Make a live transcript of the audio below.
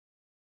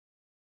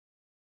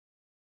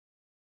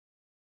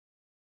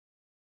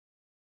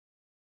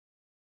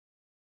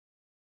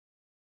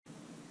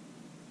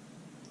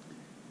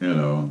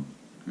Hello,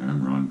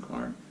 I'm Rawn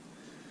Clark.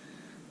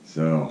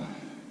 So,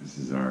 this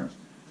is our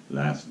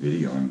last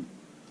video. I'm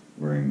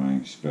wearing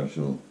my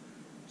special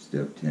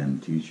Step 10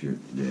 t-shirt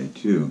today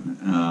too.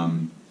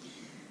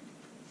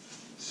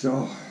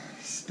 So,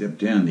 Step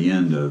 10, the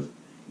end of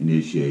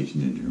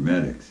initiation into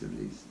Hermetics at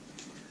least.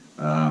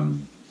 But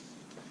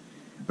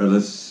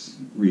let's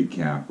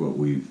recap what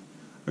we've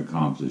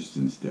accomplished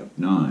in Step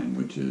 9,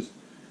 which is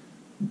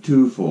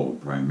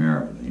twofold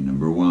primarily.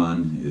 Number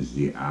one is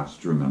the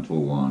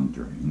instrumental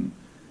wandering.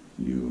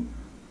 You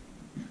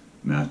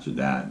mastered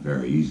that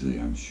very easily,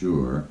 I'm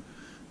sure,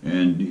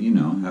 and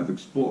have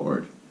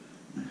explored,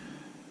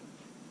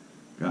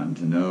 gotten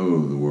to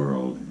know the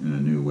world in a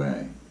new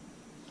way.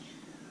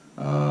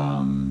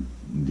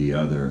 The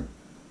other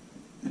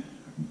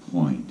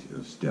point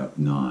of Step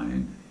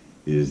 9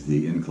 is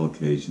the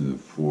inculcation of the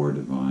four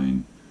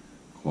divine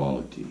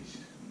qualities,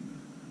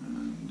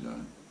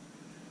 and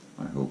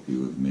I hope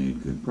you have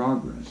made good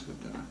progress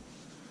with that.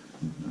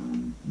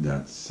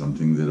 That's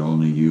something that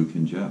only you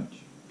can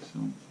judge. So,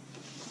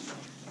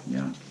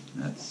 yeah,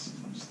 that's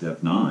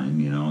Step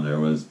 9. There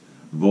was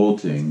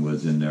vaulting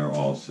was in there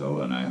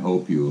also, and I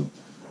hope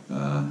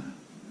I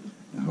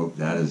hope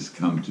that has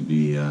come to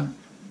be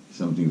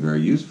something very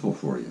useful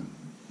for you.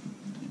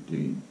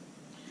 Indeed.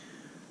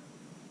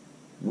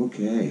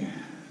 Okay,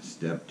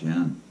 Step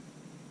 10.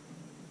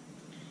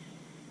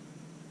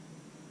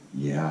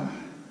 Yeah,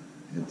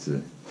 it's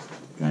a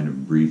kind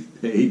of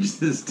brief page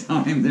this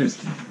time. There's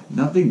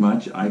nothing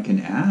much I can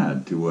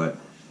add to what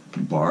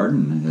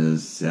Bardon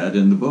has said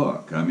in the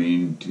book. I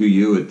mean, to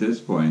you at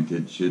this point,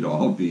 it should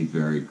all be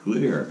very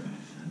clear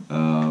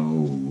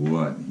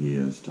what he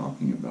is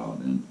talking about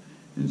and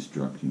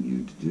instructing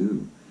you to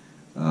do.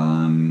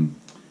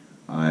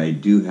 I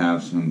do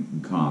have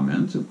some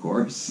comments, of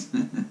course.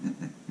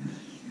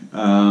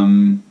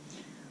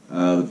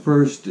 The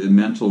first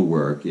mental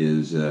work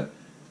is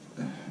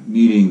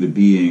meeting the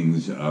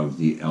beings of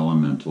the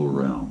elemental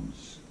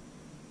realms.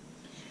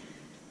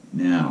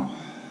 Now,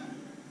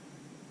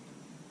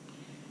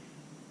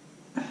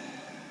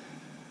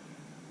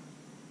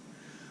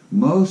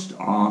 most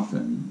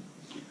often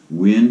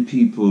when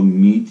people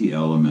meet the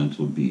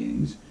elemental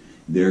beings,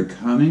 they're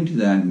coming to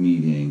that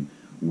meeting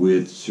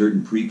with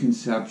certain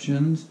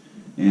preconceptions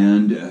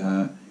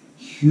and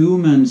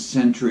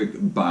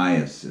human-centric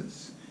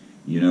biases.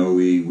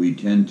 We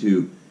tend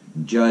to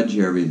judge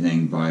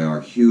everything by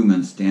our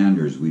human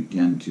standards. We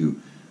tend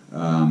to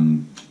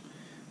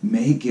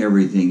make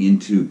everything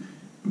into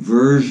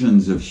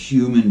versions of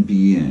human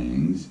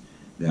beings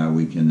that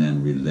we can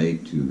then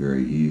relate to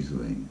very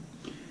easily.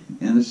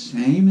 And the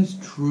same is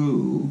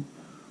true,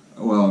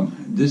 well,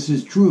 this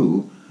is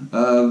true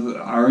of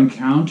our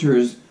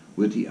encounters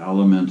with the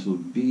elemental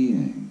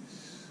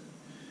beings.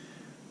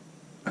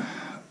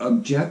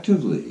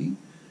 Objectively,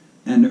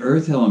 an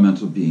earth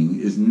elemental being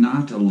is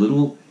not a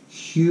little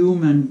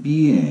human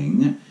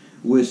being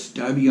with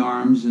stubby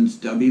arms and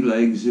stubby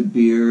legs, a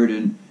beard,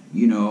 and,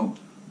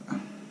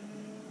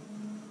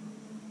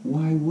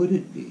 why would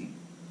it be?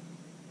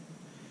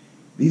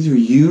 These are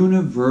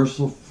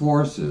universal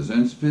forces,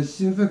 and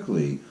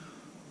specifically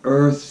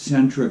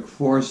earth-centric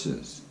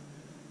forces.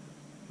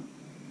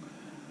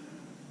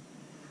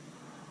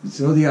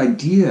 So the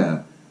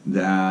idea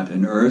that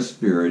an earth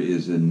spirit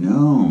is a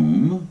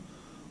gnome,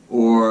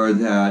 or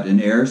that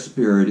an air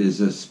spirit is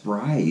a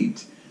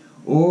sprite,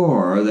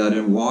 or that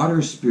a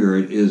water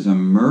spirit is a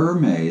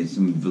mermaid,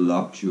 some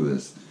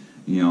voluptuous,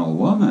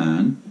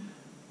 woman,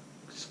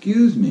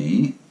 excuse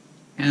me,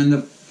 and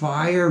the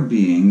fire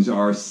beings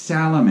are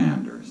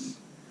salamanders.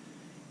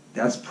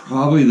 That's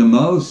probably the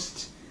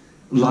most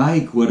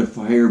like what a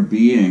fire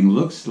being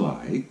looks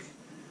like,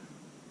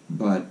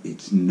 but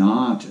it's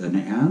not an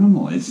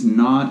animal. It's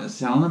not a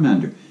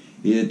salamander.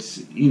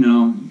 It's,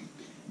 none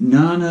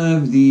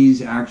of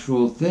these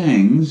actual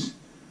things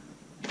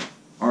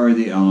are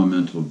the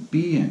elemental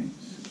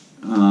beings.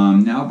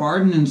 Now,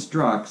 Bardon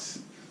instructs,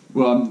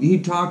 well, he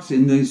talks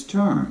in these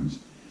terms,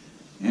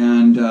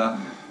 and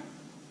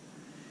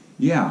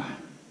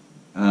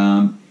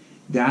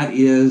that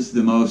is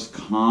the most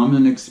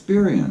common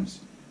experience,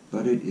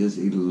 but it is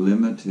a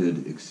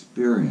limited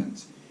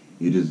experience.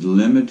 It is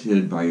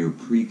limited by your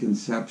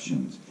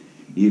preconceptions.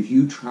 If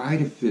you try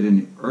to fit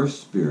an earth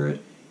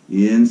spirit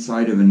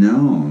inside of a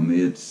gnome,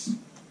 it's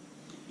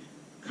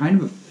kind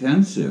of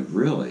offensive,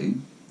 really,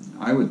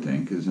 I would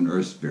think, as an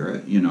earth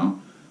spirit.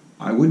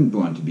 I wouldn't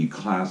want to be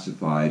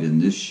classified in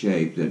this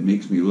shape that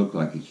makes me look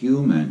like a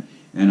human,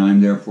 and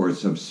I'm therefore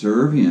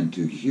subservient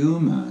to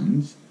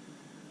humans.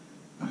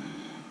 The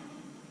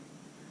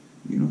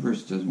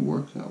universe doesn't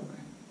work that way.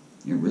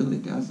 It really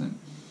doesn't.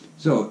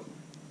 So,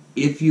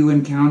 if you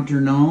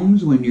encounter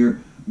gnomes when you're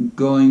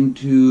going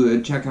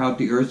to check out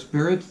the earth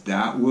spirits,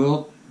 that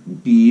will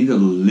be the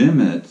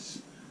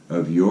limits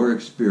of your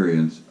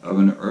experience of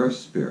an earth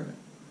spirit.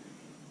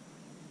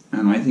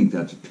 And I think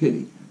that's a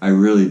pity. I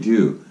really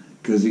do.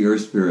 Because the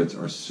earth spirits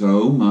are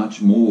so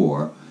much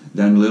more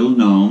than little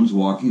gnomes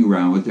walking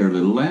around with their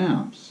little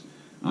lamps.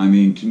 I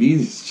mean, to me,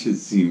 this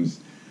just seems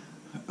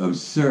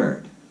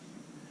absurd.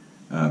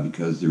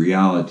 because the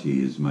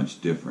reality is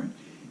much different.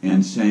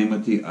 And same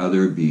with the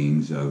other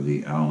beings of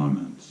the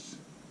elements.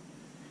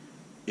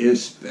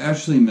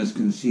 Especially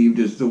misconceived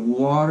is the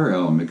water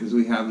element, because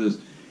we have this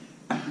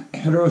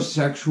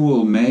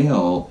heterosexual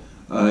male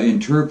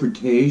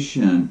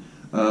interpretation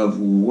of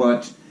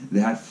what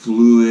that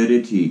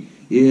fluidity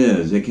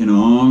is. It can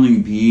only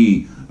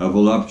be a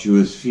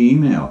voluptuous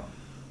female.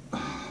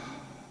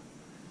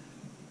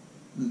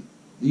 The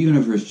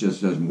universe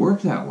just doesn't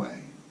work that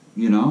way,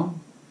 you know?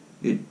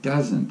 It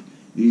doesn't.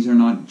 These are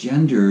not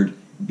gendered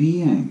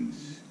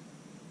beings.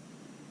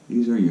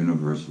 These are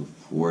universal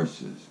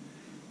forces.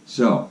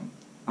 So,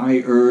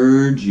 I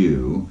urge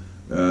you,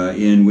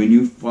 when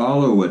you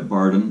follow what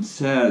Bardon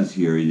says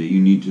here, that you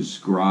need to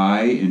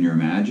scry in your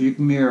magic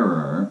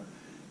mirror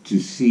to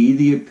see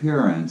the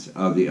appearance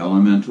of the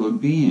elemental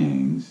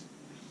beings,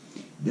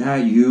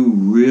 that you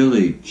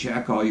really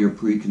check all your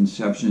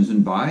preconceptions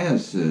and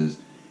biases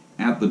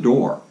at the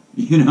door.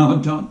 You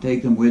know, don't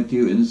take them with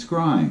you in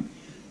scrying.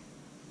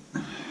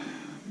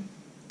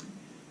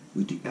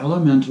 With the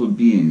elemental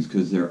beings,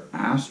 because they're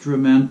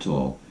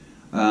astramental,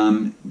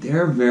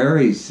 they're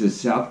very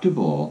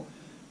susceptible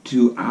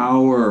to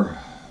our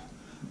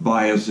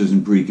biases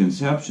and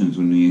preconceptions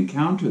when we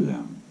encounter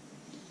them.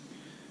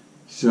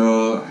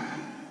 So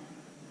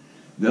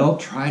they'll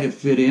try to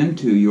fit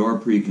into your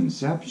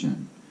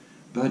preconception,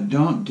 but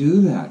don't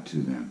do that to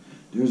them.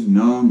 There's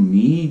no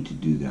need to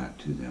do that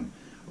to them.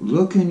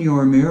 Look in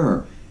your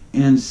mirror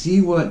and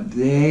see what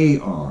they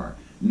are,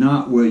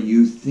 not what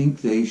you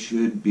think they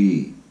should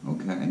be,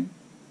 okay?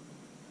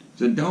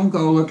 So don't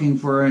go looking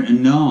for a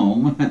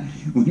gnome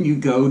when you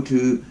go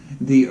to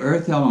the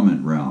earth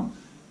element realm.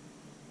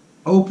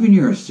 Open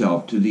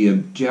yourself to the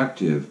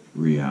objective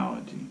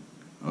reality.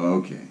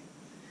 Okay,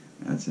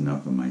 that's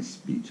enough of my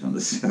speech on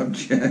the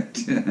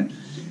subject.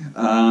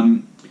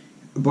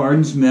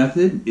 Bardon's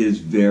method is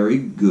very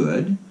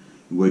good.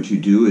 What you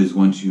do is,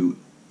 once you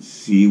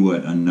see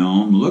what a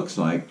gnome looks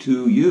like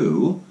to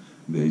you,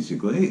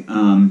 basically,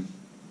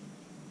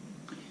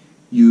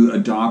 you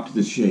adopt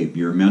the shape,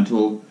 your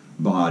mental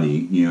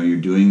body. You know, you're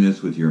doing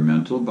this with your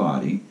mental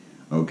body,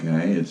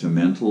 okay? It's a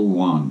mental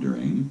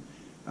wandering.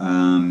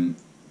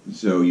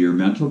 So your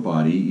mental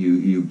body,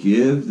 you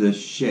give the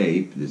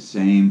shape, the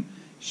same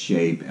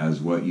shape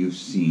as what you've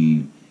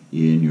seen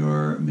in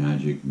your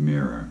magic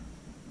mirror,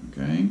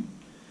 okay?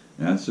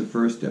 That's the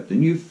first step.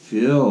 Then you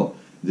fill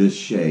this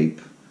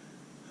shape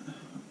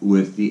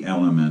with the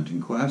element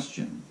in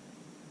question,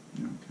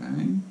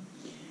 okay?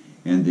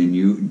 And then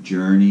you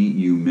journey,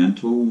 you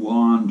mental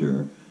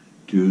wander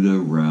to the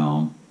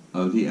realm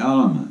of the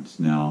elements.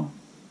 Now,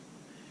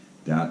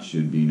 that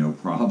should be no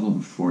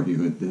problem for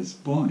you at this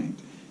point,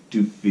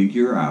 to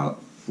figure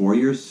out for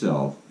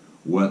yourself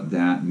what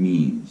that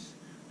means.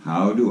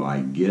 How do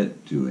I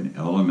get to an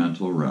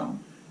elemental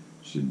realm?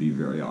 Should be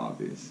very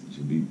obvious. It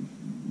should be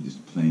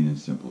just plain and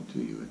simple to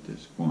you at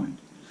this point.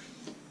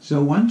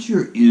 So once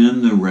you're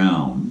in the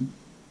realm,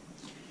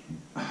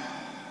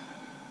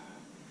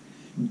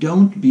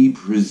 don't be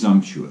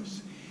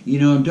presumptuous. You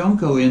know, don't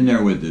go in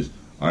there with this,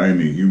 I'm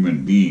a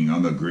human being,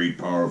 I'm a great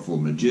powerful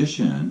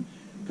magician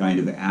kind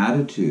of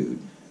attitude.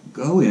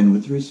 Go in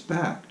with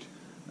respect.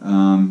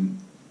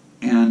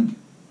 And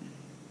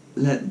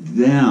let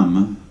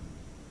them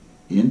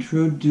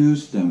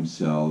introduce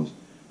themselves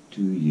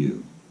to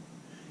you.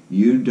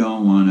 You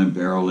don't want to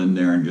barrel in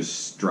there and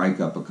just strike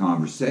up a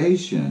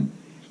conversation.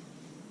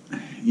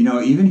 You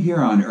know, even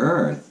here on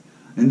Earth,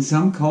 in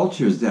some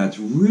cultures, that's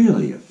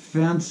really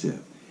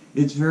offensive.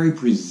 It's very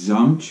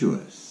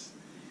presumptuous.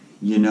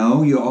 You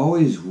know, you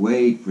always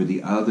wait for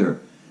the other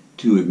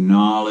to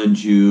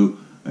acknowledge you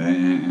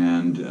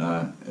and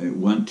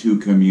want to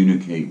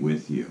communicate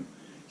with you.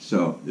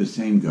 So the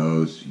same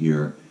goes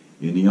here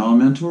in the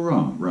elemental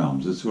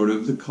realms. It's sort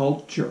of the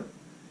culture,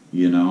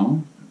 you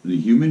know. The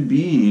human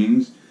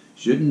beings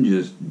shouldn't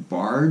just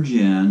barge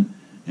in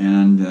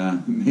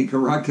and make a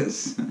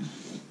ruckus,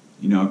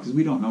 you know, because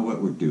we don't know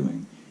what we're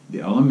doing.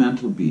 The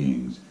elemental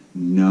beings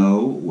know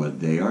what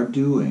they are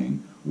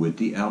doing with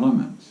the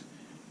elements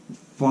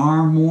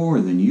far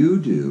more than you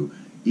do,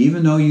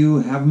 even though you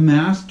have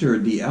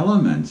mastered the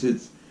elements.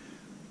 It's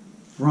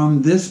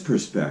from this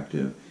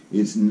perspective.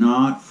 It's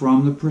not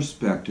from the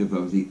perspective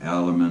of the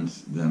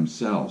elements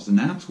themselves. And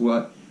that's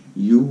what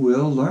you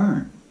will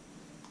learn.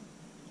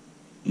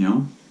 You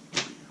know,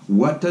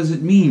 what does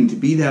it mean to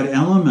be that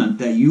element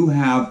that you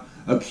have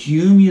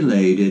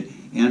accumulated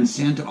and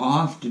sent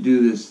off to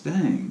do this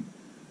thing?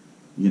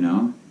 You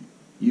know,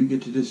 you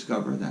get to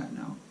discover that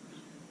now.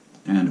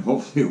 And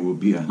hopefully it will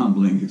be a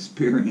humbling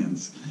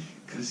experience,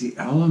 because the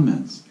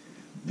elements,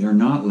 they're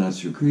not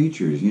lesser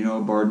creatures. You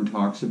know, Bardon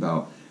talks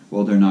about,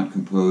 well, they're not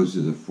composed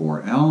of the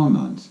four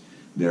elements,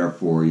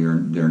 therefore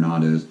they're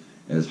not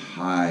as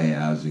high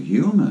as the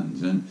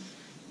humans. And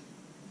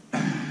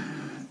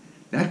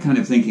that kind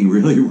of thinking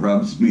really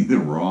rubs me the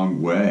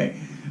wrong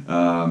way,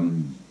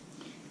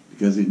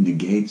 because it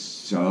negates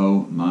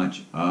so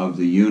much of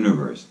the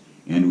universe.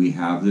 And we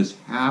have this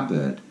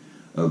habit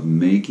of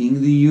making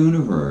the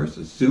universe,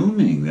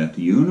 assuming that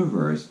the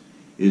universe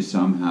is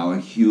somehow a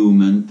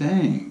human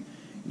thing.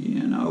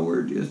 You know,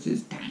 we're just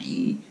this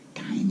tiny,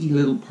 tiny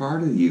little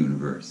part of the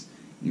universe.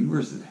 The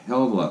universe is a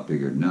hell of a lot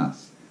bigger than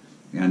us.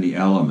 And the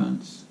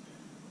elements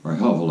are a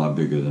hell of a lot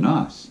bigger than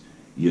us.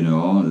 You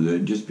know,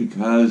 just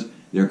because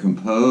they're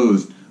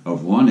composed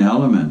of one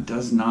element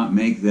does not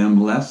make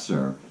them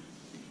lesser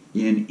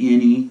in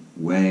any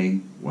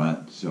way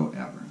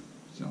whatsoever.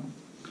 So,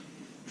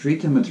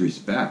 treat them with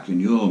respect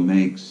and you'll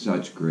make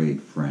such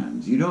great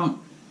friends. You don't,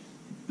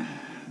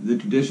 the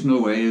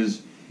traditional way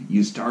is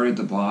you start at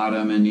the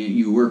bottom and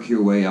you work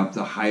your way up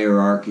the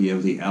hierarchy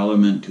of the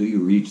element till you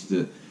reach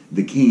the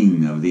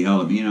king of the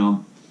element. You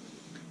know,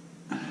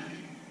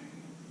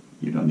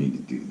 you don't need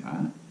to do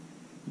that.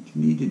 What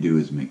you need to do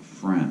is make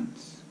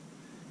friends.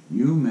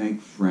 You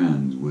make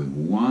friends with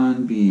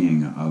one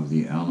being of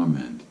the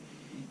element,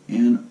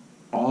 and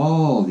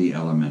all the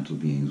elemental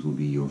beings will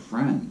be your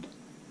friend.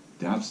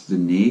 That's the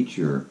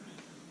nature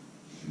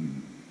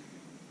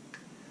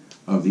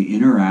of the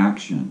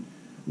interaction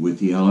with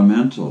the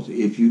elementals,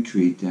 if you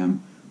treat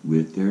them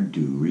with their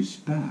due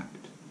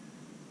respect.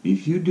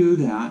 If you do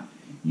that,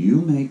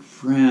 you make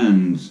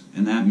friends,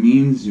 and that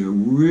means, it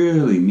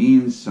really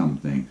means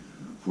something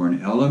for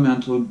an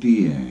elemental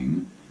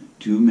being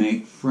to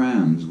make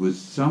friends with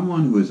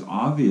someone who is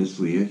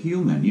obviously a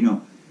human. You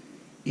know,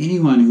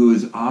 anyone who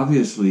is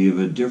obviously of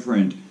a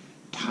different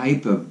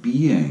type of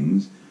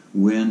beings,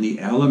 when the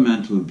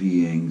elemental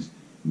beings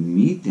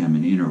meet them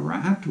and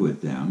interact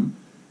with them,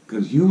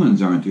 because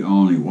humans aren't the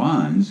only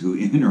ones who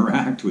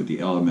interact with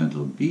the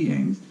elemental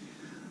beings,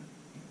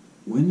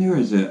 when there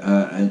is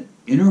an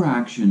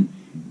interaction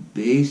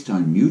based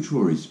on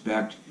mutual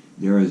respect,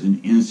 there is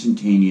an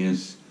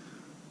instantaneous,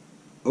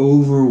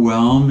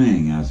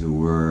 overwhelming, as it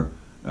were,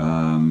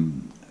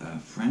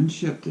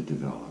 friendship that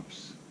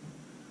develops.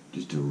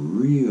 Just a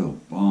real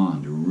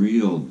bond, a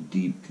real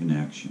deep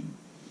connection.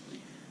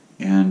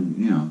 And,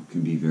 you know,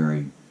 can be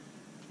very,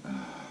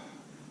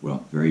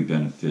 very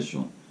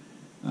beneficial.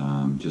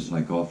 Just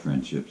like all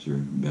friendships are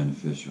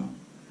beneficial.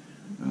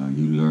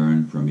 You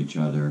learn from each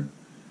other,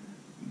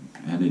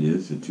 and it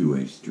is a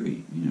two-way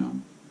street, you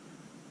know.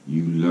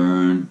 You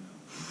learn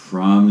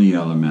from the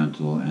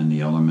elemental, and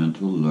the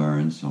elemental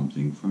learns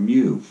something from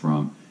you,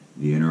 from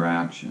the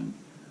interaction.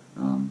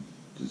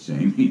 The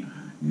same, you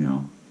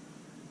know,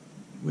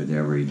 with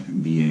every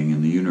being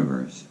in the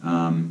universe.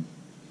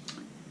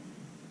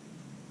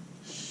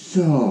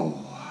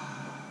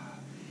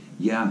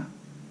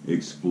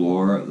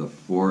 Explore the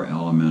 4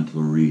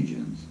 elemental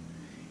regions.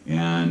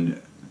 And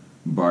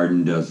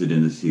Bardon does it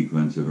in the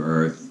sequence of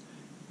earth,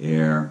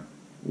 air,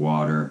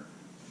 water,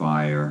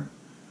 fire,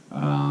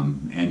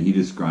 and he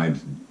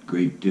describes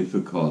great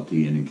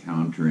difficulty in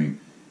encountering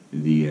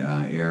the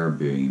air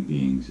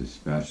beings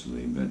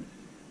especially, but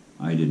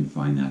I didn't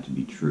find that to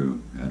be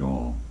true at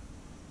all.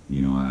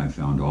 You know, I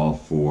found all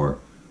 4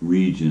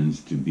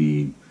 regions to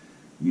be,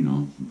 you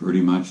know,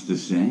 pretty much the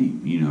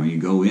same. You know, you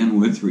go in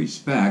with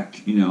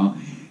respect, you know,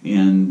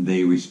 and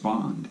they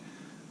respond.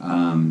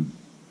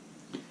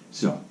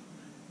 So,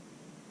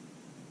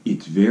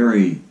 it's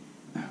very,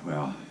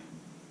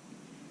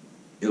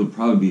 it'll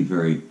probably be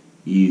very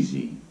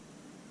easy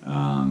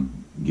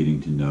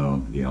getting to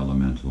know the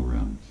elemental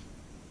realms.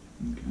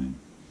 Okay?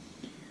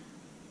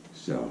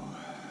 So,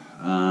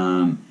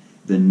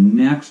 the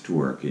next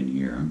work in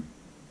here,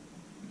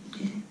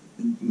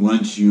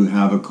 once you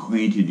have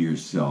acquainted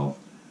yourself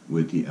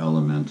with the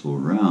elemental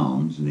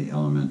realms and the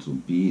elemental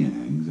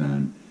beings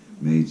and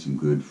made some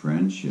good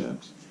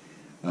friendships,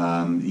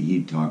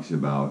 he talks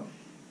about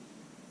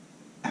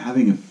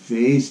having a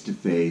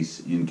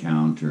face-to-face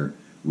encounter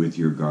with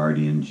your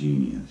guardian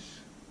genius.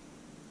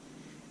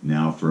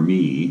 Now, for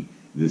me,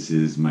 this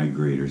is my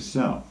greater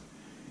self.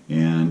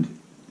 And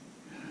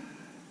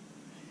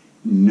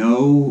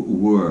no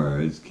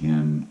words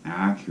can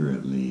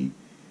accurately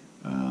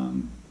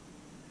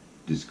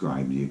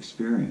describe the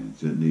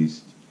experience, at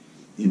least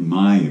in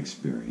my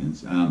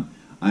experience.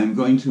 I'm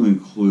going to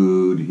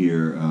include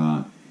here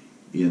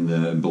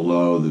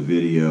below the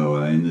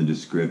video, in the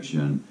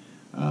description,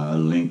 a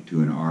link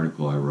to an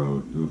article I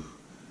wrote,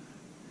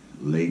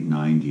 late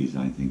 90s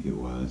I think it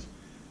was,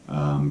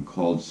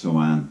 called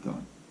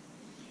Soantho.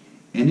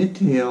 And it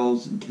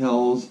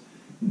tells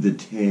the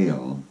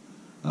tale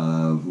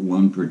of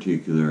one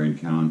particular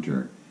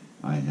encounter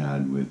I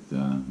had with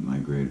my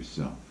greater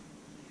self.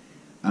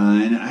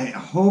 And I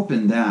hope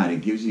in that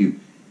it gives you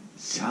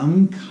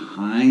some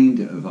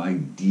kind of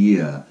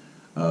idea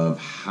of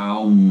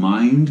how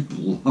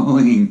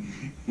mind-blowing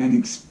an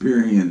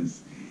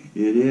experience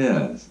it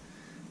is.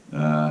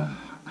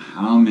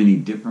 How many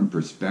different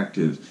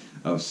perspectives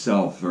of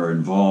self are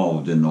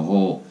involved in the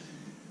whole,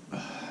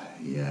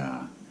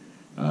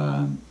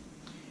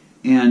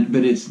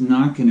 but it's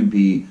not going to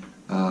be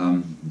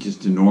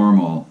just a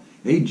normal,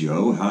 hey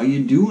Joe, how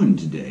you doing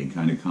today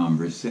kind of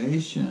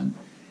conversation.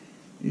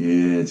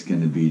 It's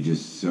going to be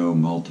just so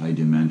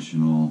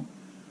multidimensional,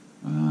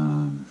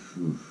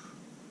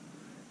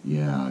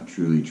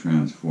 truly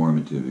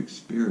transformative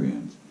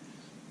experience.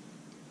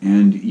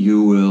 And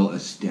you will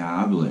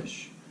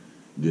establish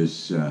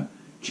this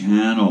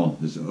channel,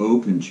 this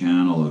open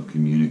channel of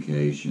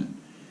communication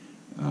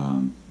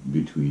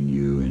between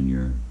you and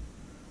your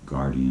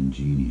guardian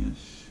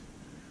genius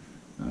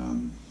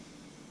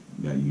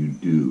that you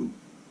do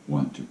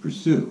want to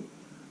pursue.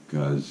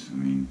 Because, I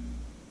mean,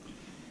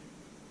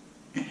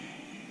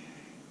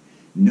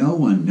 no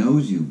one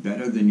knows you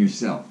better than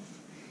yourself.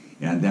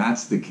 And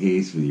that's the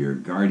case with your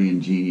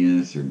guardian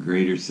genius or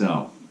greater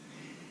self.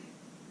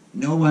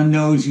 No one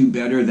knows you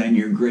better than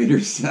your greater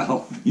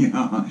self, you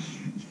know.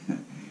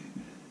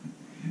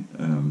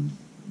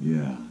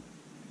 Yeah.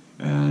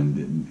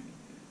 And,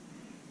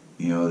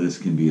 you know, this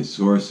can be a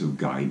source of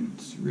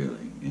guidance,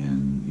 really,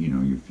 in, you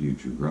know, your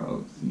future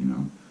growth, you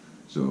know.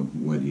 So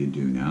what do you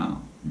do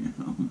now, you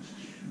know?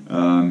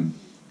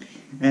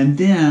 And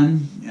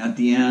then, at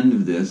the end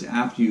of this,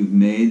 after you've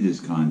made this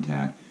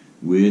contact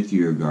with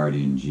your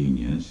guardian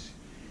genius,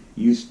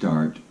 you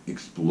start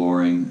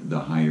exploring the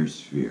higher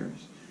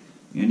spheres.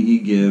 And he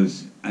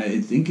gives,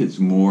 I think it's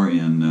more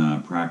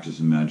in Practice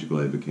of Magical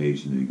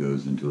Evocation that he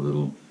goes into a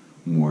little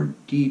more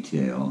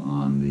detail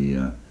on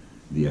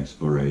the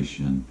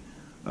exploration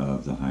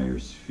of the higher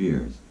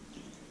spheres.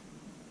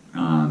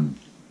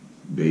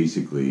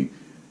 Basically,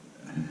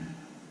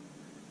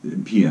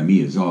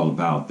 PME is all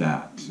about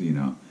that, you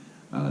know.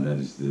 That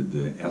is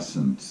the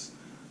essence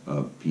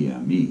of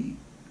PME,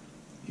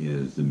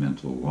 is the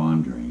mental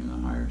wandering in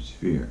the higher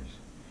spheres.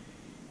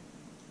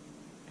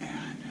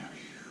 And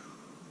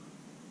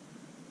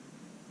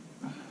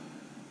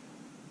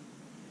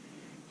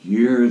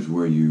here's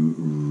where you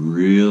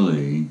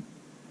really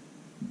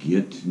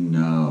get to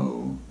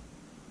know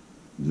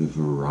the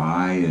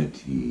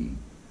variety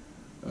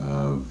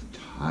of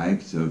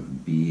types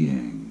of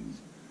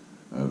beings,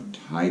 of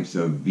types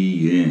of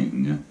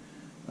being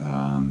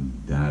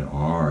that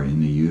are in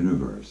the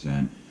universe.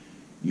 And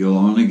you'll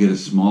only get a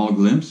small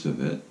glimpse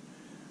of it,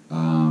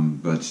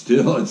 but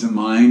still it's a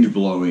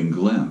mind-blowing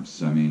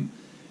glimpse. I mean,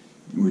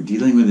 we're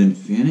dealing with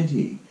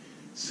infinity.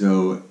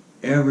 So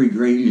every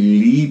great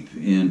leap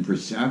in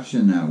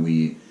perception that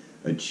we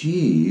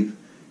achieve,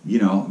 you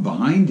know,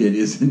 behind it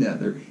is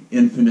another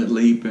infinite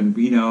leap, and,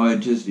 you know,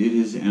 it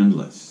is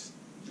endless.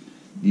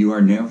 You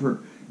are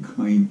never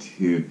going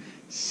to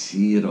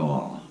see it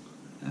all.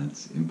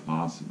 That's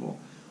impossible.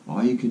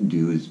 All you can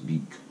do is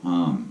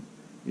become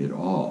it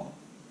all.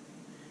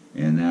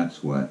 And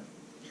that's what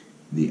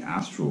the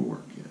astral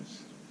work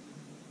is.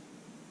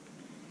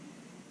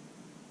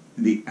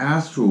 The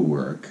astral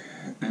work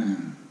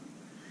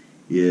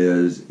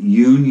is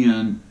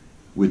union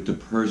with the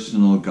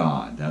personal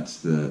God. That's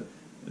the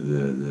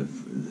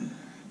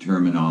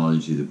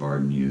terminology that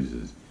Bardon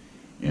uses,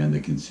 and the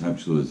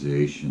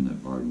conceptualization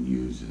that Bardon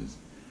uses.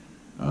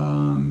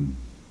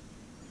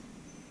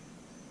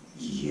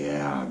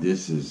 Yeah,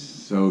 this is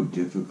so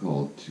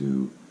difficult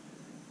to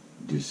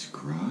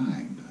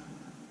describe.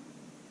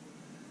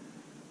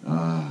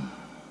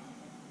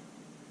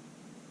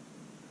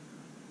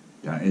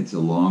 It's a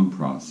long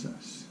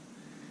process.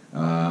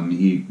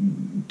 He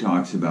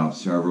talks about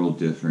several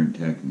different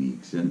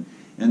techniques, and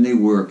they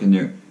work, and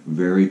they're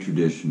very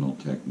traditional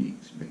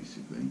techniques,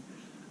 basically,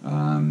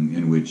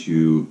 in which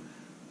you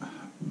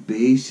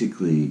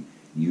basically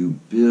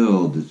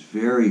build this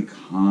very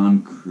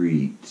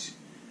concrete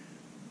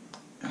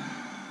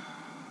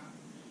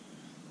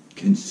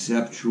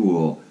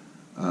conceptual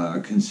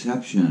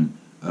conception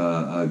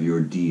of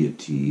your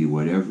deity,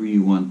 whatever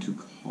you want to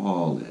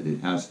call it.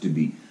 It has to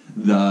be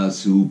the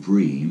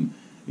supreme,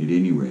 at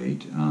any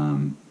rate,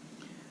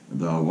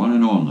 the one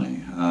and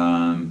only.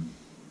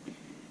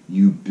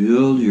 You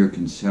build your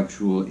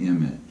conceptual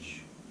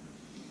image,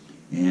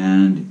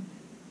 and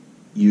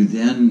you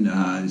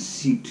then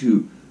seek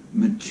to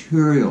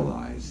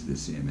materialize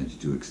this image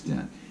to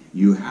extent.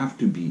 You have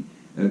to be,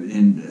 at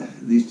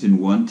least in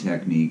one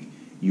technique,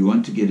 you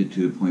want to get it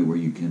to the point where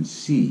you can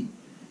see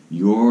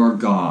your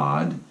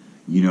God,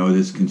 you know,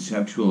 this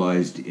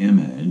conceptualized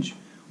image,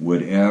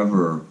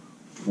 whatever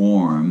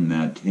form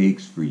that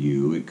takes for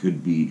you. It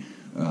could be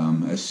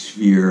a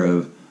sphere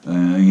of,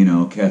 you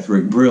know,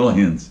 Catholic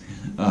brilliance.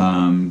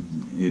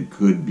 It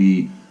could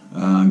be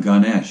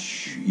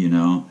Ganesh, you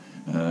know,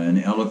 an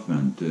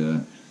elephant.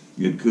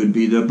 It could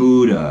be the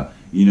Buddha,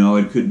 you know,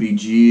 it could be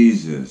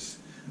Jesus.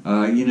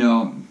 You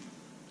know,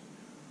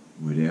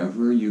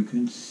 whatever you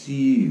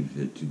conceive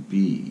it to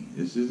be.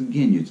 This is,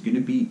 again, it's going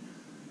to be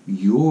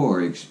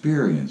your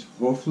experience.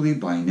 Hopefully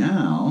by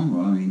now,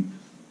 well, I mean,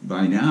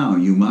 by now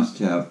you must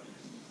have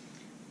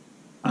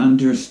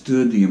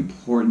understood the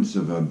importance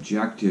of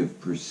objective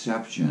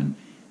perception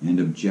and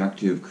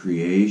objective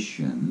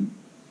creation.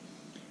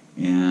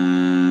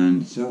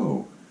 And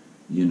so,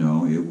 you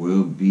know, it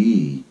will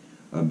be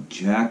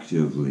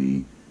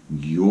objectively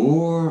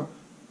your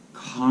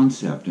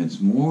concept.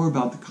 It's more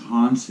about the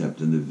concept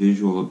than the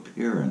visual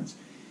appearance.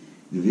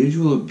 The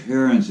visual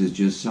appearance is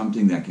just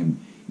something that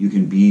you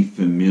can be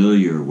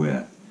familiar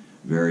with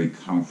very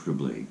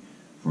comfortably.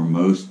 For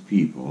most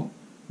people,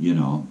 you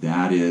know,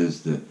 that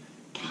is the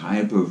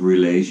type of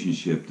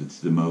relationship that's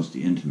the most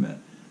intimate,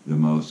 the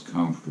most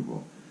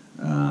comfortable,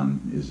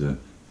 is a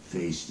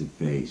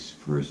face-to-face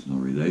personal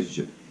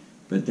relationship.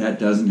 But that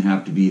doesn't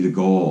have to be the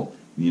goal,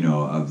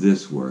 of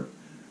this work.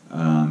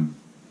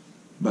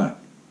 But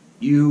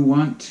you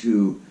want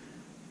to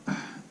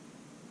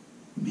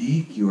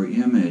make your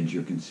image,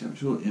 your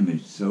conceptual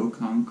image, so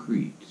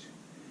concrete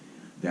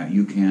that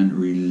you can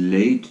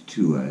relate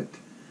to it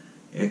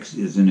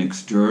as an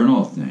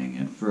external thing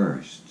at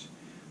first,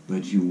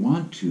 but you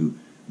want to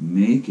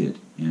make it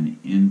an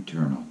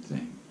internal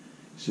thing.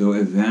 So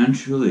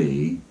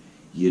eventually,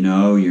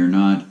 you're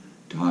not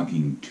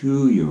talking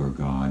to your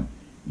God,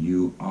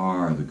 you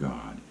are the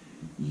God.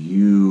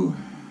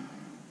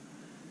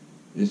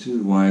 This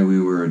is why we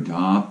were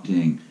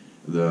adopting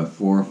the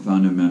 4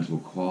 fundamental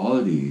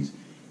qualities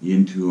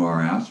into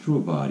our astral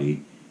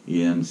body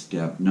in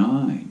step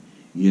 9.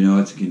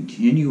 It's a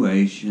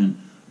continuation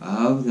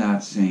of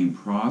that same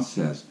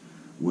process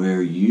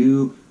where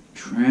you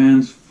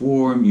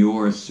transform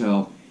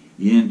yourself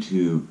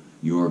into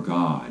your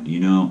God.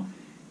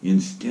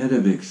 Instead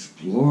of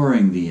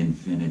exploring the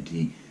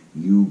infinity,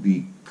 you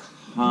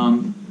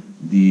become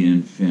the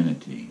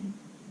infinity.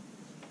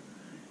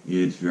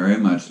 It's very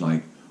much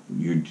like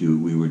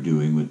we were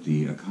doing with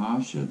the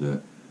Akasha,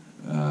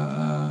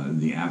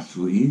 the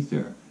astral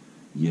ether.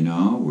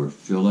 We're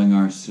filling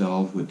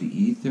ourselves with the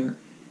ether,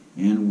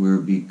 and we're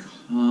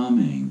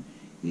becoming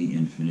the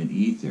infinite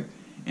ether.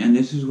 And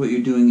this is what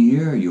you're doing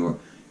here. You're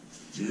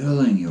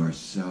filling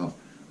yourself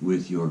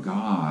with your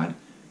God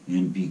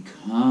and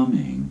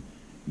becoming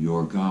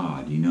your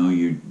God.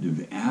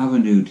 The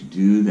avenue to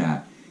do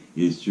that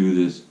is through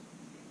this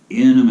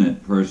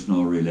intimate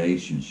personal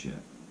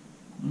relationship.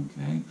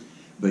 Okay?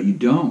 But you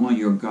don't want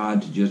your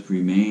God to just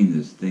remain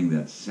this thing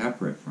that's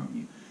separate from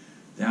you.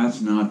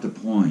 That's not the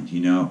point.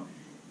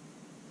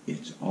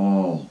 It's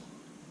all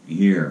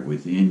here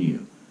within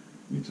you.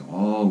 It's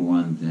all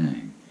one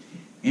thing.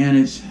 And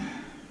it's,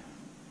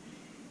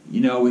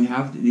 we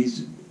have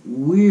these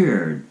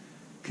weird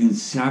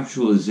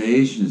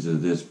conceptualizations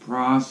of this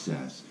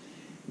process.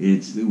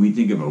 We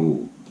think of,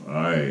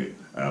 I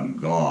am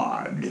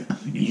God.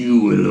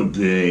 You will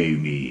obey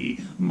me.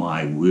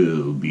 My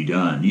will be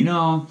done.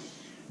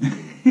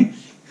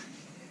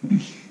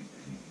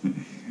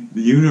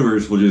 The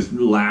universe will just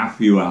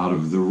laugh you out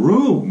of the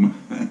room.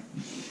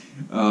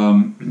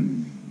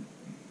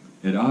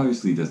 It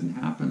obviously doesn't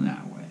happen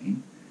that way.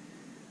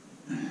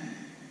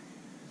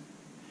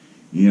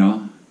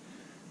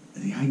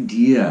 The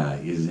idea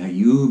is that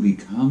you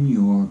become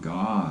your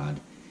God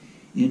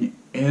in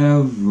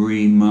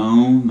every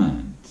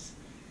moment.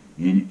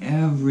 In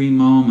every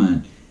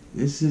moment.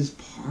 This is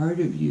part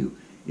of you.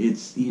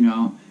 It's,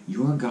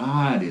 your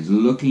God is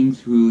looking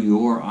through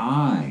your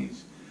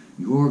eyes.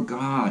 Your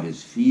God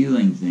is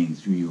feeling things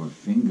through your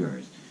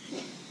fingers.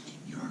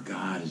 Your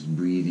God is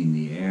breathing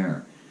the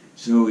air.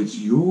 So it's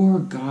your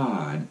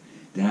God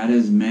that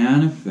is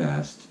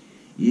manifest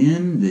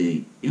in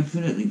the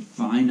infinitely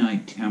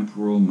finite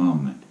temporal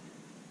moment.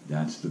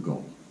 That's the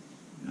goal.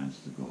 That's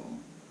the goal.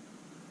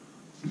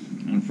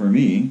 And for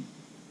me,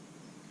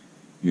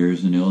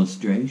 here's an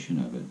illustration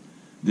of it.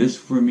 This,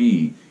 for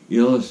me,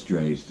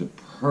 illustrates the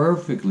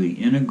perfectly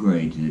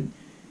integrated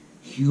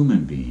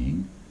human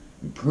being,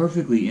 the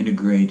perfectly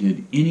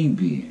integrated any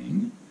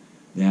being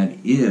that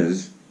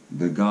is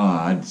the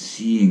God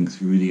seeing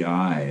through the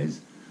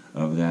eyes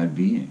of that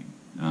being.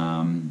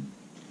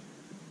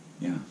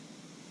 Yeah.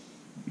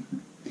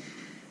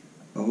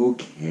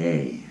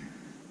 Okay.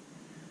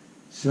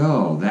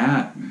 So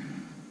that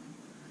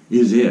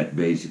is it,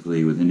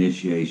 basically, with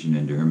initiation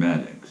into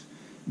Hermetics.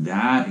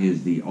 That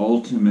is the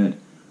ultimate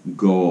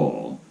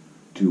goal,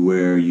 to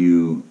where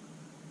you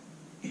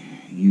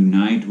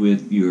unite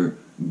with your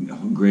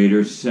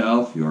greater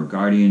self, your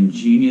guardian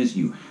genius.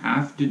 You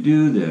have to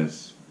do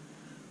this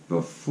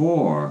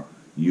before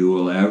you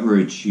will ever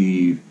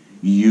achieve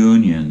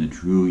union, the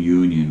true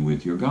union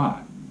with your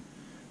God,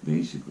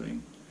 basically.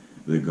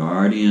 The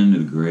guardian,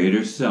 the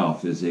greater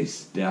self, is a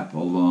step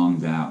along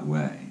that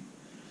way.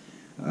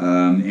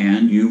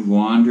 And you've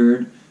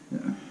wandered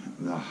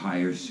the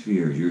higher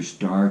spheres. You're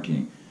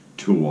starting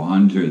to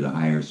wander the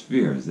higher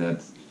spheres.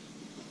 That's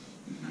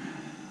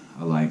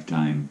a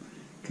lifetime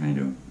kind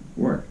of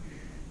work.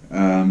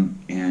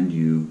 And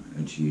you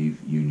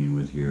achieve union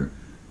with your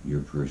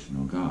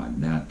personal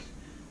God. That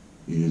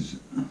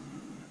is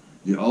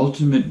the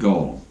ultimate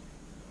goal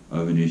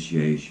of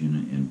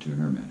initiation into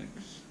Hermetics.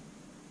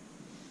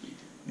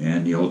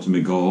 And the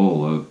ultimate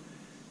goal of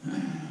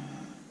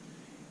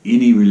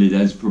any religion,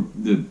 that's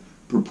the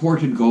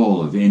purported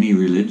goal of any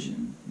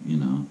religion,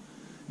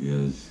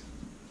 is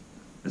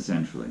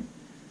essentially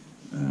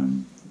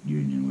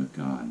union with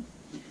God.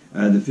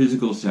 The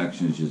physical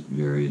section is just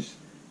various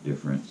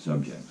different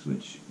subjects,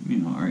 which,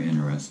 are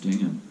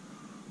interesting and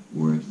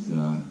worth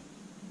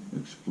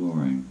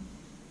exploring.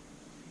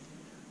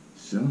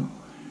 So,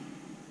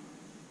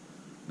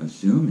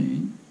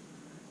 assuming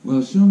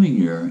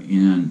you're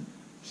in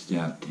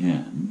step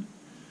 10,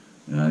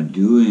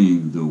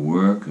 doing the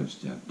work of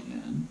step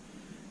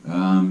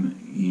 10,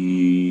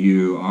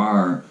 you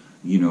are,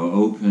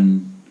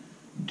 open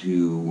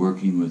to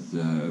working with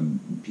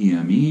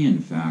PME, in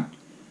fact,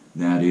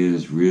 that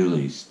is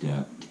really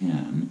step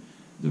 10,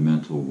 the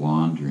mental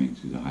wandering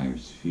through the higher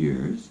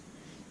spheres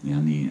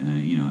and the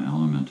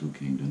elemental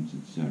kingdoms,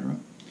 etc.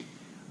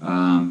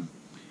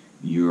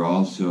 You're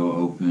also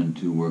open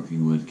to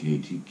working with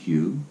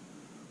KTQ,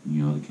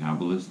 the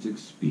Kabbalistic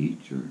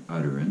speech or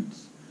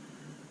utterance.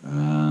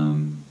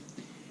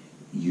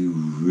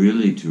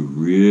 To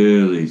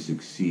really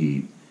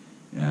succeed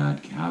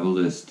at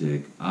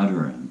Kabbalistic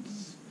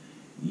utterance,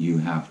 you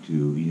have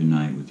to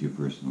unite with your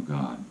personal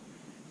God,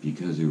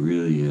 because it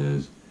really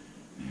is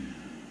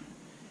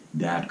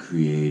that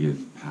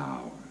creative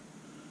power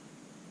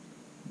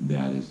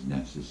that is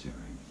necessary.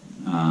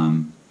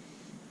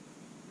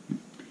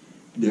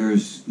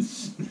 There's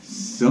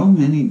so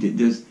many,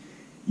 there's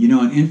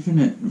an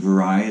infinite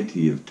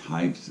variety of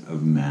types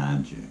of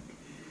magic.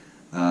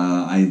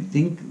 I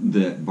think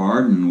that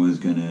Bardon was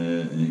going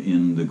to,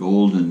 in the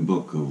Golden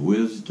Book of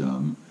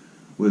Wisdom,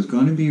 was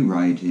going to be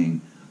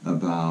writing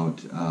about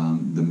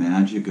the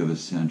magic of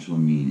essential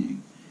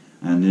meaning.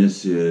 And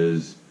this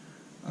is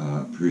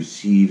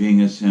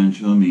perceiving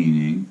essential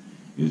meaning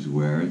is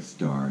where it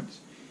starts,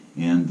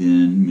 and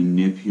then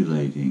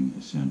manipulating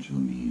essential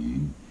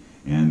meaning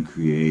and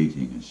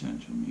creating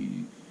essential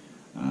meaning.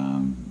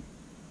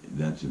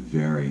 That's a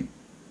very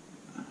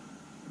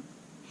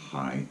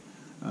high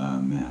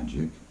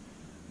magic.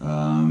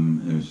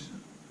 There's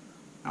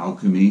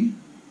alchemy,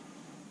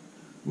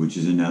 which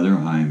is another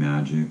high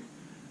magic,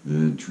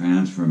 the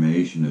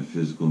transformation of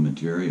physical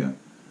materia.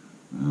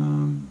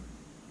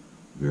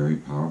 Very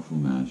powerful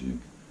magic.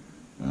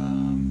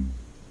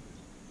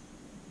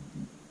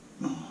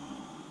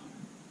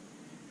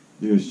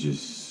 There's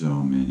just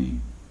so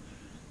many.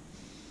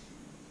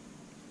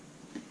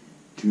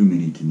 Too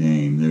many to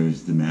name.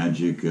 There's the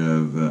magic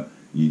of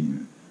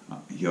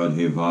Yod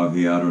He Vav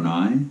He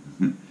Adonai.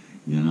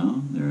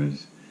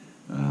 There's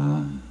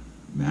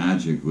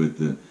magic with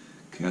the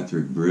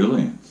Catholic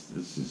brilliance.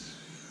 This is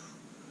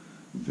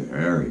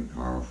very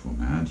powerful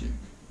magic.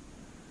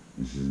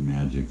 This is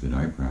magic that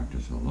I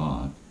practice a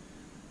lot.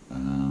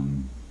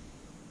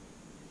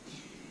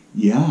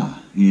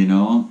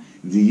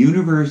 The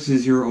universe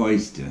is your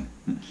oyster.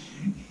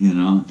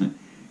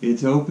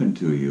 It's open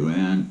to you,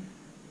 and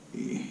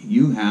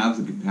you have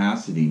the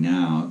capacity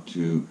now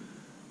to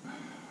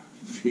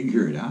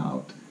figure it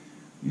out.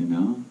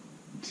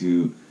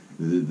 The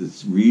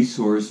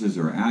resources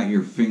are at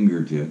your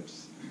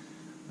fingertips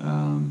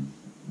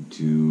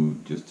to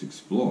just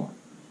explore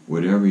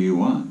whatever you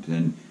want,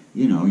 and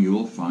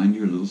you'll find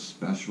your little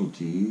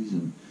specialties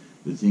and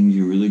the things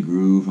you really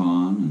groove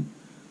on,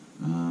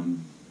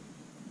 and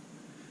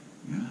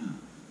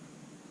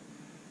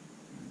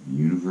the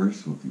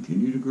universe will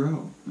continue to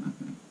grow.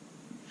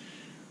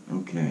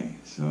 Okay,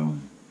 so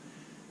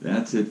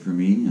that's it for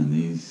me on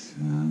these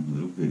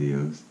little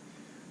videos.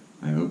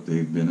 I hope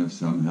they've been of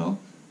some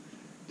help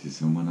to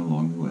someone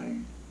along the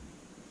way.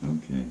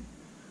 Okay,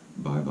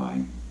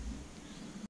 bye-bye.